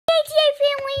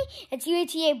It's your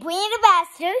ATA brand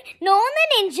ambassador, Nolan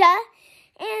the Ninja,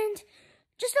 and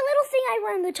just a little thing I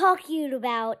wanted to talk to you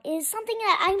about is something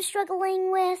that I'm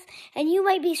struggling with, and you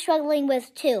might be struggling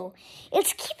with too.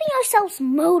 It's keeping ourselves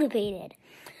motivated.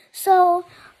 So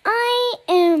I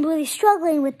am really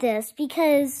struggling with this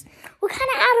because we're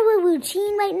kind of out of a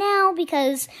routine right now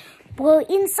because we're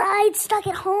inside, stuck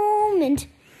at home, and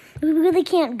we really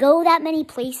can't go that many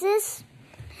places.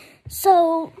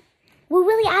 So we're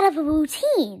really out of a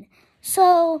routine.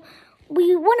 So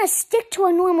we want to stick to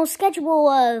a normal schedule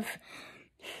of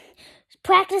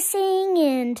practicing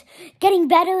and getting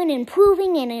better and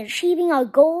improving and achieving our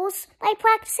goals by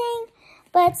practicing.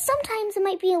 But sometimes it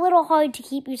might be a little hard to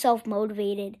keep yourself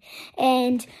motivated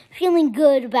and feeling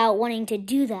good about wanting to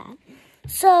do that.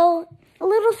 So a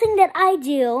little thing that I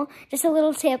do, just a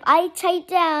little tip, I type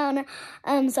down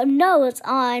some notes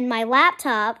on my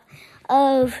laptop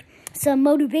of some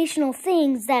motivational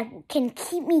things that can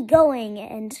keep me going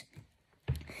and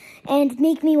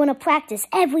make me want to practice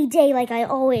every day like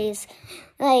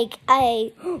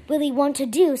I really want to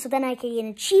do, so then I can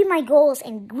achieve my goals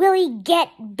and really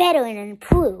get better and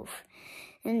improve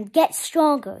and get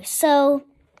stronger. So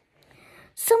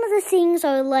some of the things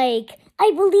are like,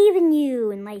 I believe in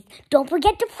you, and like, don't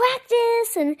forget to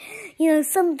practice, and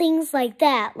some things like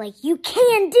that, like, you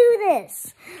can do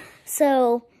this.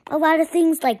 So a lot of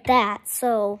things like that.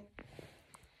 So,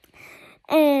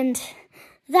 and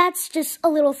that's just a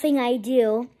little thing I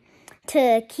do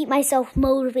to keep myself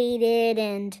motivated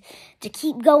and to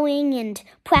keep going and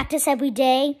practice every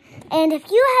day. And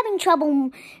if you're having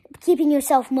trouble keeping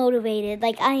yourself motivated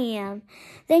like I am,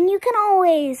 then you can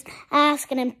always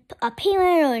ask a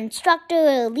parent or instructor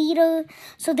or a leader,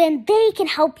 so then they can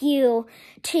help you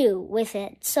too with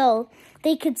it. So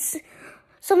they could,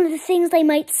 some of the things they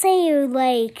might say are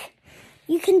like,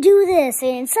 you can do this,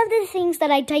 and some of the things that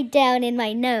I typed down in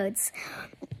my notes.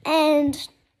 And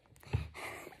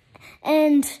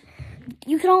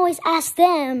you can always ask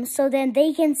them, so then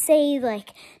they can say,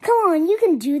 like, come on, you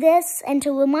can do this, and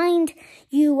to remind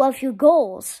you of your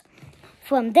goals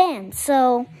from them.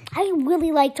 So I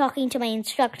really like talking to my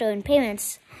instructor and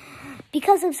parents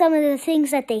because of some of the things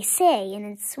that they say, and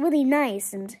it's really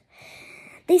nice, and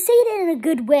they say it in a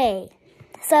good way.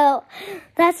 So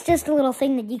that's just a little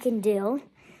thing that you can do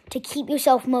to keep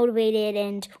yourself motivated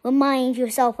and remind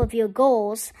yourself of your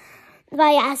goals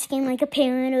by asking like a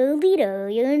parent or a leader or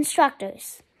your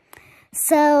instructors.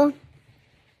 So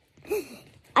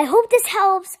I hope this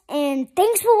helps, and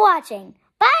thanks for watching.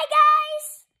 Bye, guys!